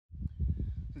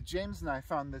So James and I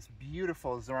found this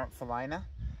beautiful Zoranthellina,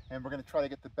 and we're going to try to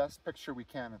get the best picture we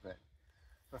can of it.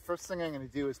 The first thing I'm going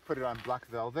to do is put it on black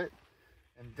velvet,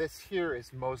 and this here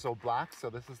is Mosul black,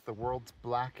 so this is the world's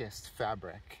blackest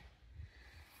fabric.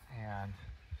 And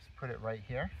just put it right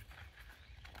here.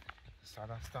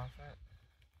 Sawdust off it.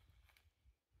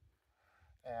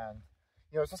 And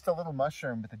you know, it's just a little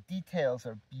mushroom, but the details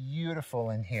are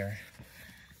beautiful in here.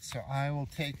 So I will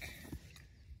take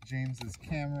James's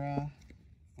camera,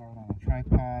 throw it on a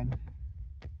tripod.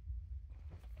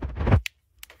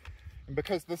 And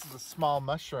because this is a small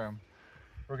mushroom,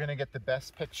 we're going to get the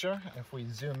best picture if we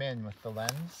zoom in with the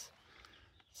lens.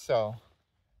 So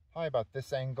probably about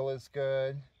this angle is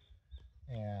good.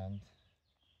 And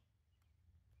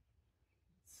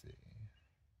let's see.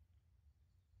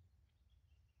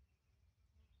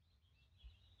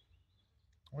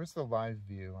 Where's the live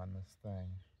view on this thing?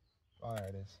 Oh, there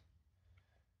it is.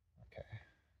 Okay.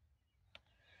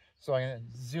 So I'm going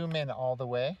to zoom in all the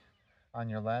way on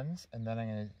your lens, and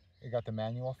then you got the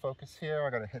manual focus here. I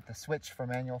got to hit the switch for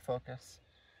manual focus.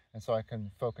 And so I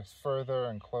can focus further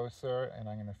and closer, and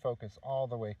I'm going to focus all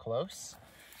the way close.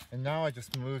 And now I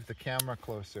just move the camera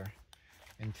closer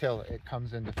until it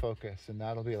comes into focus, and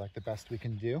that'll be like the best we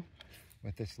can do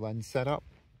with this lens setup.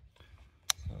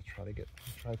 So I'll try to get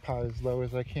the tripod as low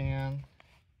as I can.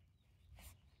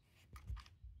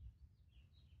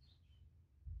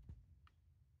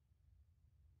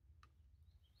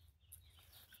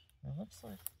 It looks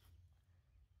like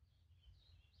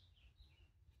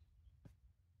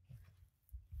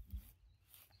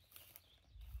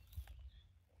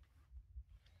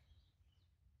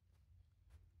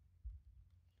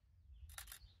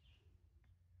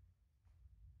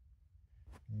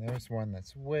and there's one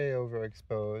that's way overexposed.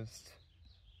 Let's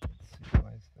see,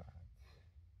 why is that?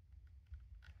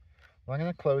 Well, I'm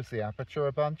going to close the aperture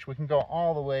a bunch. We can go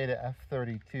all the way to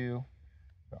f32,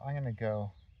 but I'm going to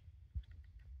go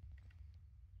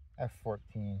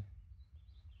f14.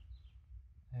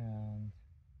 And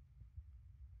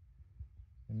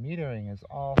the metering is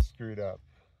all screwed up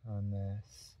on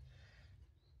this,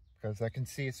 because I can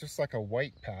see it's just like a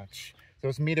white patch. So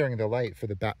it's metering the light for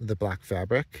the black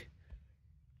fabric.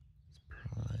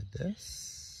 Try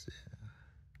this.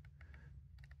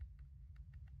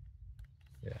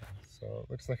 Yeah, so it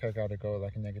looks like I gotta go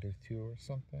like a -2 or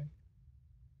something.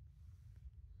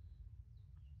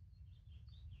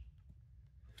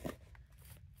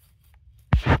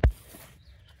 I'll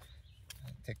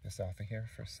take this off of here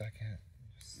for a second.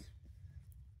 Just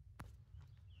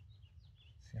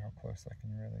see how close I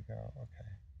can really go. Okay,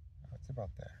 oh, it's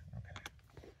about there. Okay.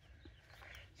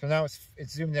 So now it's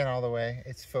zoomed in all the way.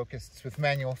 It's focused. It's with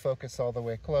manual focus all the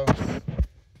way close.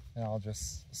 And I'll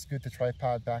just scoot the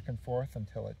tripod back and forth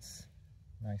until it's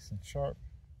nice and sharp.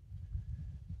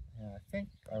 And I think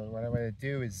what I'm going to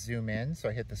do is zoom in. So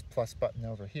I hit this plus button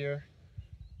over here.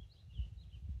 I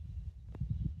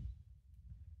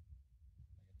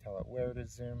can tell it where to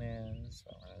zoom in. So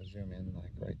I'm going to zoom in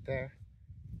like right there.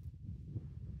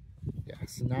 Yeah,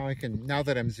 so now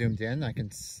that I'm zoomed in, I can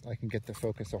get the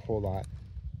focus a whole lot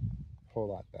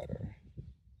better.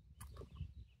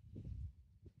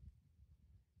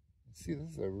 See,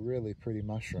 this is a really pretty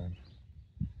mushroom.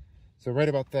 So right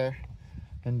about there.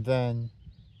 And then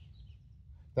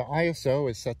the ISO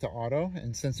is set to auto,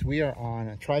 and since we are on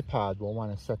a tripod, we'll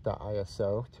want to set the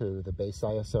ISO to the base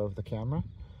ISO of the camera.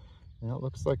 And it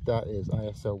looks like that is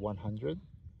ISO 100.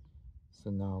 So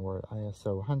now we're at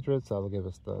ISO 100, so that'll give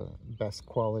us the best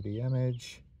quality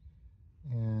image.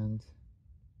 And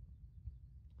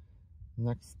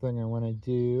next thing I want to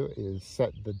do is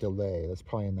set the delay. That's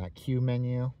probably in that Q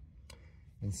menu.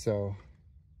 And so,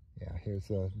 yeah, here's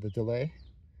the delay.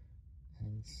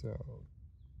 And so,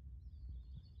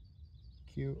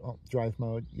 Q, oh, drive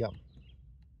mode, yep.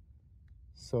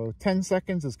 So 10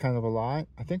 seconds is kind of a lot.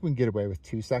 I think we can get away with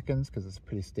 2 seconds because it's a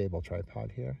pretty stable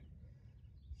tripod here.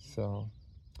 So,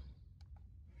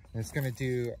 it's going to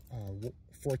do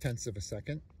 0.4 of a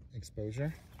second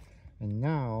exposure. And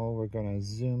now we're going to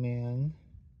zoom in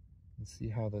and see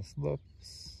how this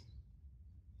looks.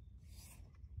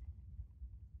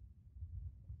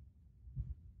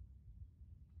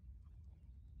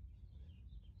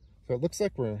 So it looks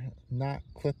like we're not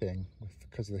clipping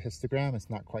because of the histogram.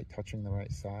 It's not quite touching the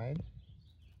right side.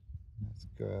 That's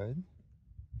good.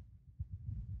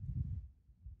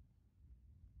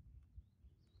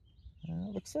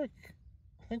 It looks like,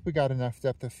 I think we got enough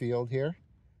depth of field here.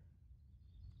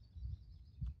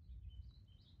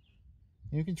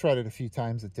 You can try it a few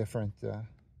times at different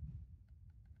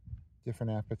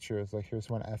apertures. Like here's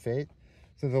one f8.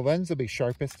 So the lens will be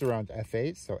sharpest around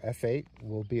f8. So f8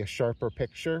 will be a sharper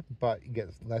picture, but you get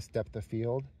less depth of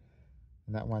field.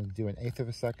 And that one to do 1/8 of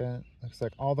a second. Looks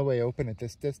like all the way open at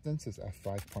this distance is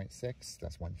f5.6.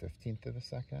 That's 1/15 of a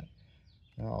second.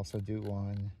 And I'll also do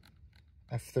one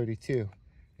f32. And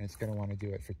it's going to want to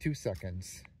do it for 2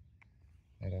 seconds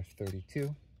at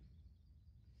f32.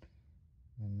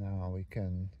 And now we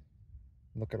can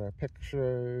look at our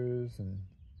pictures and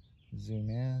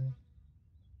zoom in.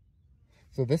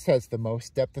 So this has the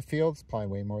most depth of field. It's probably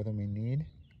way more than we need.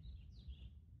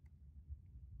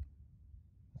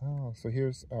 Oh, so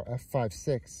here's our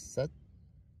f5.6. That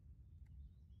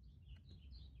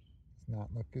does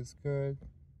not look as good.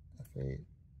 f8,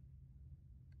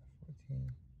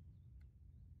 f14.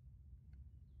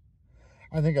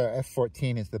 I think our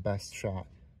f14 is the best shot.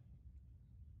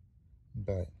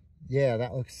 But yeah,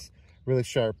 that looks really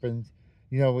sharp. And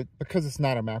you know, because it's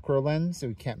not a macro lens,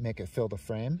 we can't make it fill the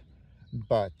frame.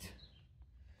 But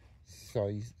so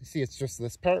you see, it's just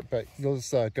this part. But you'll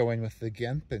just go in with the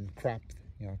GIMP and crop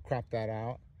that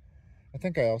out. I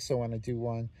think I also want to do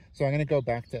one. So I'm going to go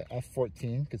back to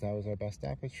f14 because that was our best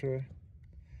aperture,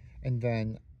 and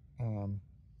then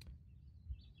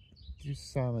do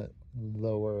some at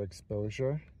lower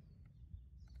exposure.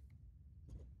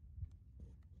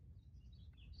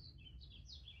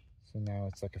 So now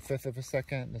it's like 1/5 of a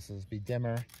second. This will be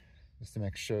dimmer just to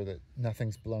make sure that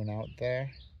nothing's blown out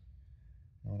there.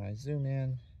 And when I zoom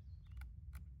in,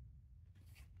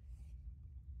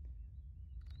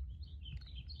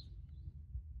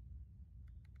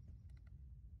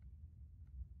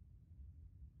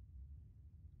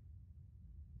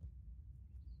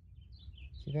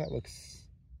 so that looks,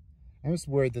 I'm just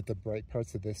worried that the bright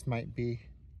parts of this might be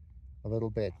a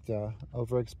little bit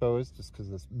overexposed just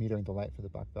because it's metering the light for the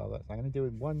black velvet. So I'm going to do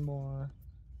one more.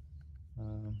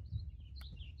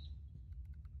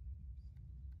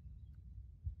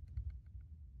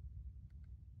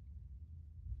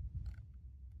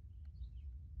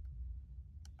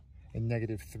 In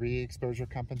 -3 exposure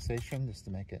compensation just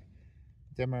to make it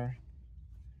dimmer.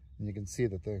 And you can see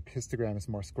that the histogram is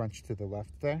more scrunched to the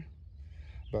left there.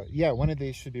 But yeah, one of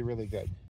these should be really good.